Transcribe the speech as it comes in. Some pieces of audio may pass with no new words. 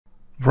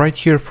Right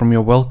here from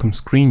your welcome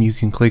screen, you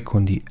can click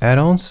on the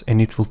add-ons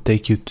and it will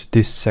take you to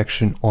this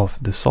section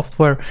of the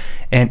software.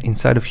 And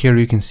inside of here,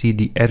 you can see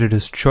the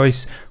editor's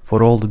choice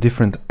for all the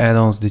different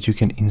add-ons that you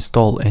can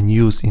install and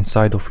use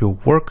inside of your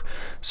work.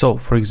 So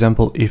for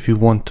example, if you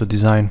want to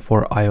design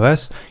for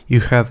iOS, you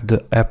have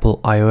the Apple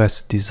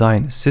iOS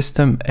design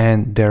system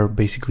and their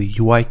basically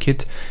UI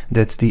kit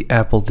that the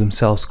Apple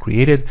themselves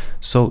created.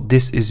 So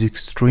this is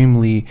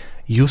extremely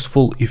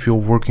useful if you're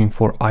working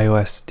for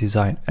iOS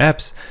design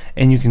apps,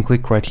 and you can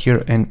click right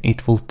here and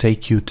it will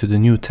take you to the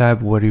new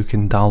tab where you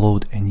can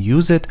download and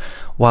use it.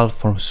 While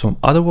for some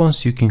other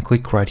ones you can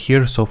click right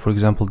here. So for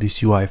example,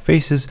 this UI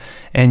faces,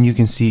 and you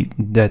can see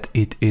that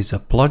it is a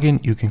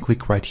plugin. You can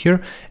click right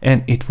here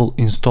and it will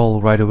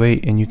install right away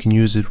and you can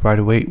use it right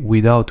away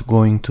without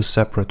going to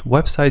separate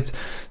websites.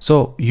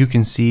 So you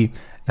can see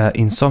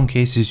in some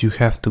cases you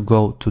have to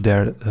go to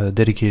their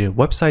dedicated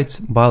websites,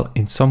 while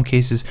in some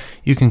cases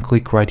you can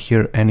click right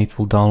here and it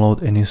will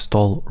download and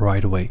install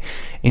right away.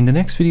 In the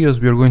next videos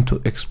we are going to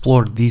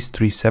explore these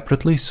three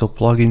separately, so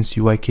plugins,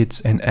 UI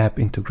kits and app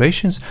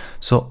integrations.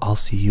 So I'll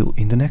see you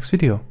in the next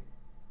video.